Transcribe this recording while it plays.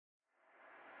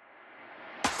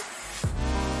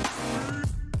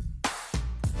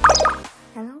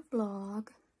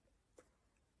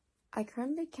I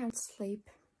currently can't sleep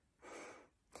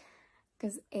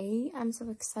because A, I'm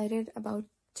so excited about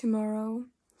tomorrow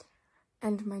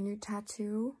and my new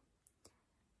tattoo,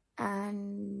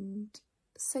 and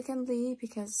secondly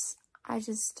because I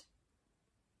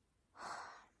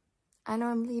know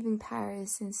I'm leaving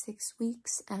Paris in 6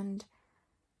 weeks, and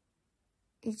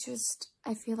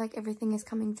I feel like everything is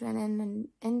coming to an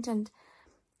end, and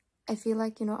I feel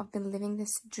like, you know, I've been living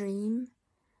this dream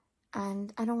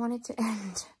and I don't want it to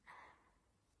end.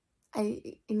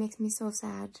 It makes me so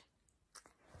sad.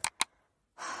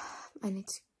 I need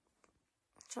to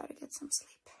try to get some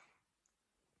sleep.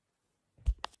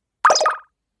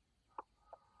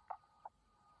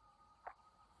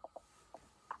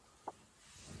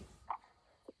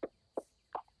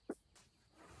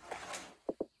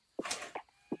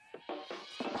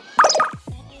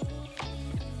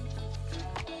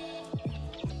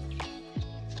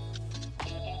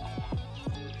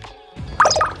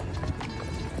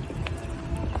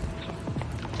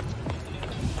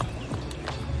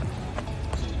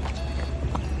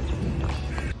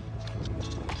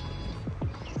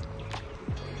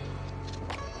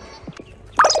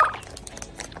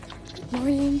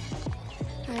 Morning.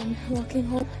 I'm walking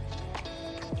home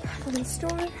from the store.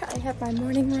 I have my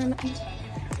morning run, and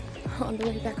on the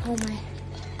way back home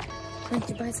I went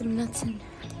to buy some nuts and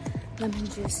lemon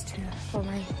juice for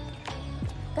my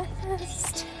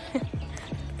breakfast.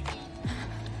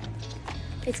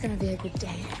 It's gonna be a good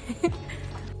day.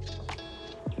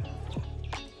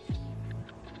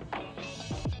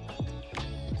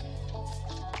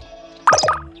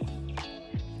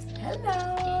 Hello!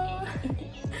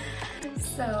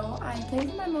 So I came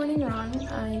for my morning run.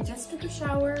 I just took a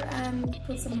shower and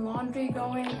put some laundry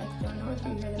going. I don't know if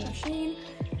you hear the machine.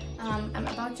 I'm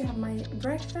about to have my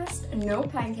breakfast. No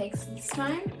pancakes this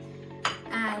time.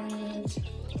 And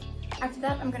after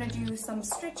that I'm gonna do some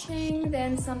stretching,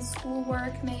 then some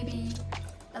schoolwork, maybe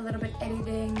a little bit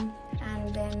editing,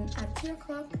 and then at 2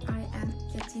 o'clock I am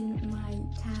getting my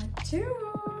tattoo.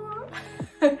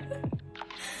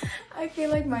 I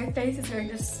feel like my face is going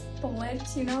to split,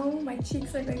 you know? My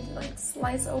cheeks are going to like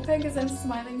slice open because I'm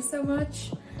smiling so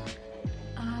much.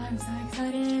 I'm so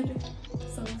excited.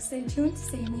 So stay tuned to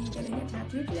see me getting a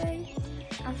tattoo today.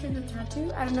 After the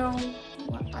tattoo, I don't know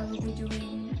what I will be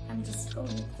doing. I'm just going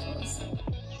with the flow, so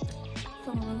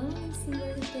follow along and see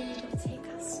where the day will take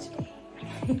us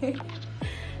today.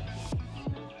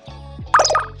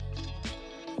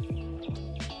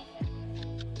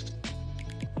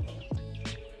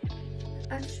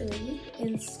 Actually,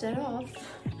 instead of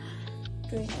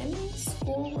doing any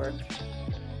schoolwork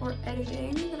or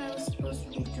editing that I was supposed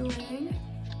to be doing,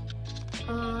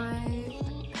 I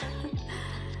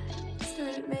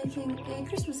started making a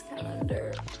Christmas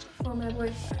calendar for my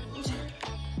boyfriend.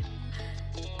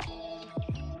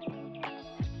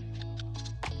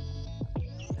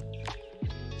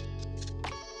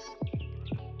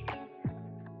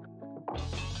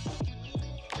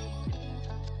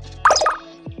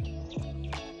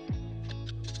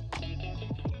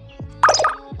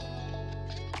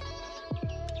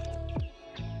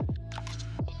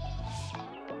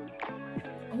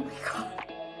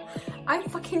 I'm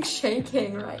fucking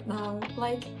shaking right now.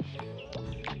 Like,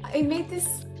 I made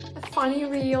this funny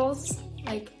reels.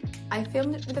 Like, I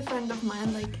filmed it with a friend of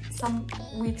mine like some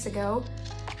weeks ago,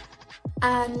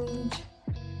 and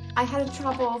I had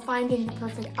trouble finding the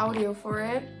perfect audio for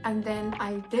it, and then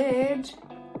I did,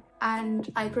 and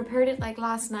I prepared it like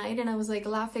last night, and I was like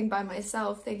laughing by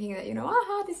myself, thinking that, you know,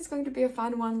 aha, this is going to be a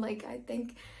fun one. Like, I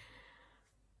think,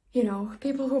 you know,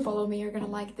 people who follow me are gonna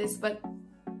like this, but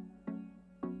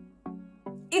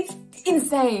it's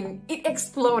insane. It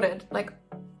exploded. Like,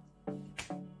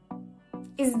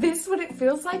 is this what it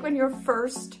feels like when your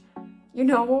first, you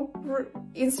know,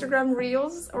 Instagram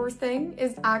reels or thing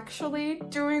is actually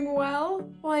doing well?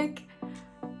 Like,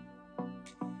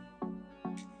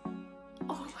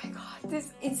 oh my god,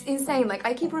 it's insane. Like,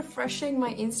 I keep refreshing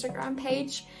my Instagram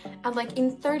page, and like in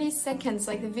 30 seconds,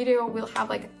 like the video will have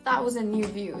like 1,000 new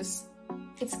views.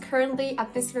 It's currently,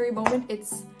 at this very moment,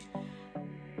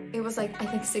 it was like, I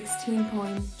think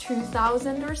 16.2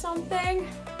 thousand or something.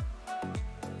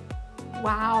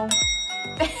 Wow.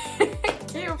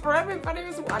 Thank you for everybody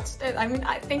who's watched it. I mean,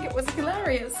 I think it was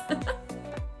hilarious.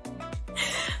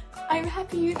 I'm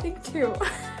happy you think too.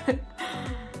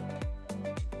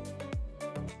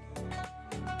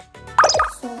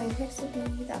 So they texted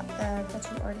me that the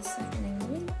tattoo artist is running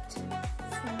late. So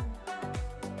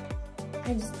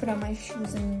I just put on my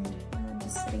shoes and I'm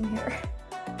just sitting here.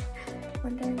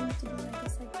 Wondering what to do. I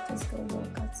guess I could just go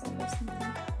walk outside or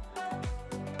something.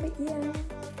 But yeah,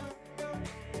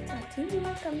 tattoo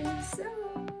coming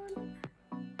soon.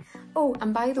 Oh,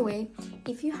 and by the way,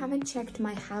 if you haven't checked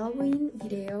my Halloween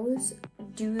videos,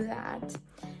 do that.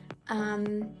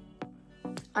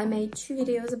 I made 2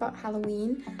 videos about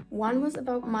Halloween. One was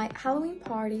about my Halloween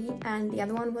party and the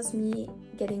other one was me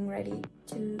getting ready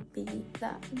to be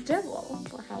the devil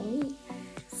for Halloween.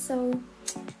 So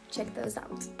check those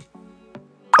out.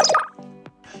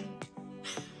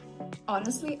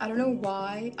 Honestly, I don't know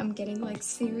why I'm getting like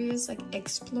serious like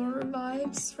explorer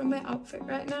vibes from my outfit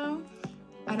right now.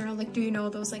 I don't know, like, do you know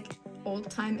those like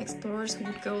old-time explorers who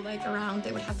would go like around,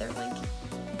 they would have their like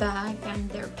bag and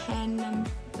their pen and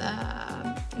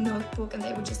notebook and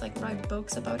they would just like write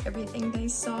books about everything they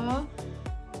saw.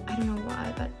 I don't know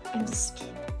why, but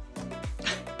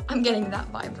I'm getting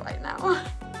that vibe right now.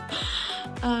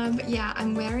 But yeah,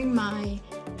 I'm wearing my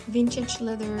vintage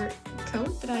leather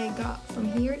coat that I got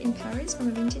from here in Paris from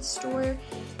a vintage store.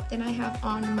 Then I have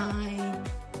on my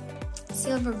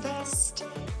silver vest,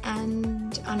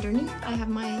 and underneath I have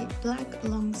my black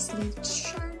long sleeved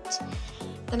shirt.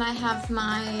 Then I have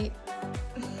my,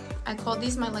 I call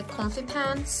these my like comfy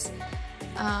pants.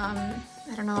 I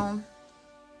don't know,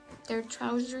 they're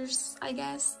trousers, I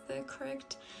guess the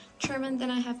correct term. And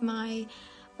then I have my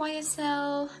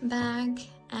YSL bag,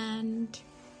 and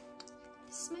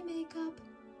this is my makeup.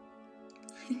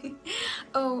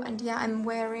 Oh, and yeah, I'm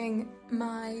wearing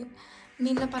my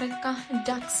Minna Parikka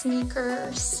duck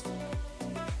sneakers.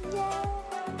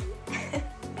 Yay!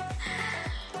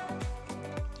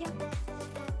 Yeah,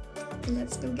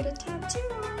 let's go get a tattoo.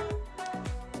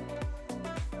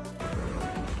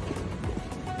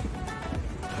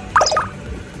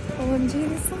 OMG,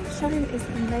 the sunshine is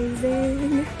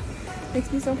amazing.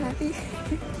 Makes me so happy.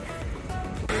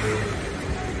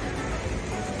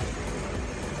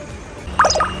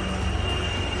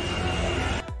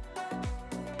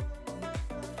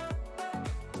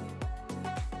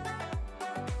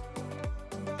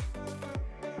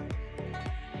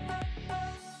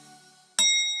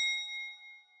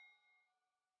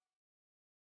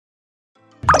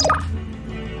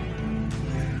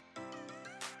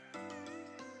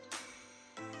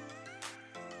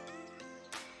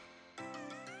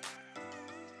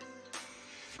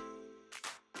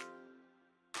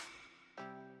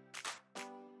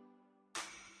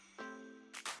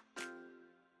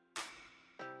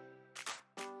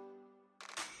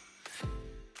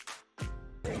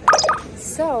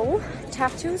 So,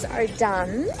 tattoos are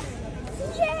done.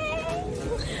 Yay!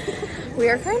 We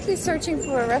are currently searching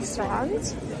for a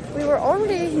restaurant. We were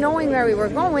already knowing where we were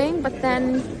going, but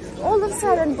then all of a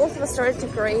sudden both of us started to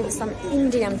crave some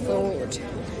Indian food.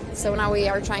 So now we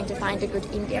are trying to find a good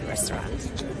Indian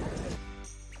restaurant.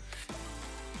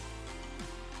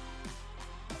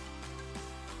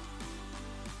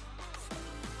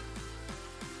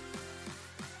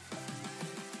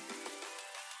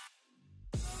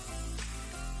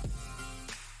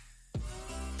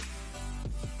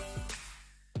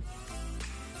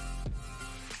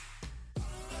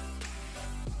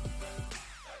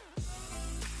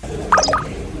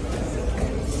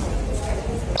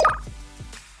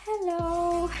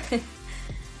 Hello!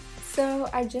 So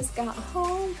I just got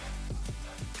home.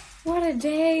 What a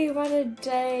day, what a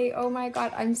day. Oh my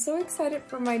god, I'm so excited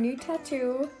for my new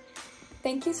tattoo.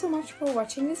 Thank you so much for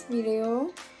watching this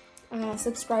video.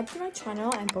 Subscribe to my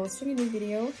channel. I'm posting a new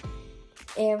video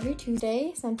every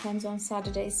Tuesday, sometimes on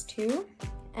Saturdays too.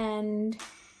 And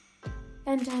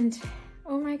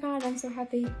oh my god, I'm so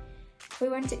happy. We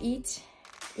went to eat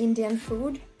Indian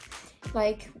food,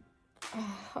 like,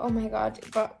 oh my god,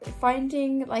 but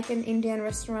finding like an Indian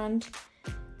restaurant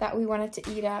that we wanted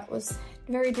to eat at was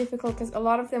very difficult because a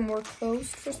lot of them were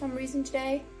closed for some reason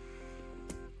today.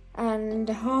 And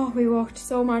oh, we walked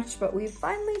so much, but we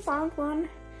finally found one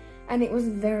and it was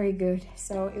very good,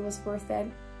 so it was worth it.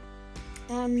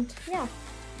 And yeah,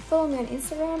 follow me on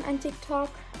Instagram and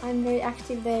TikTok. I'm very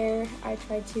active there. I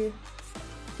try to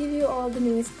give you all the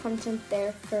newest content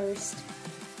there first.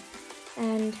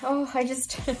 And oh, I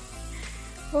just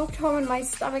walked home and my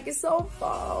stomach is so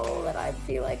full that I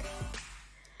feel like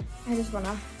I just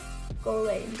wanna go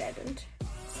lay in bed and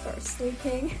start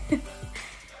sleeping.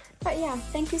 But yeah,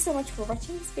 thank you so much for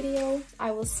watching this video.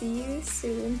 I will see you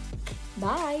soon.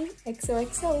 Bye!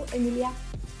 XOXO, Emilia.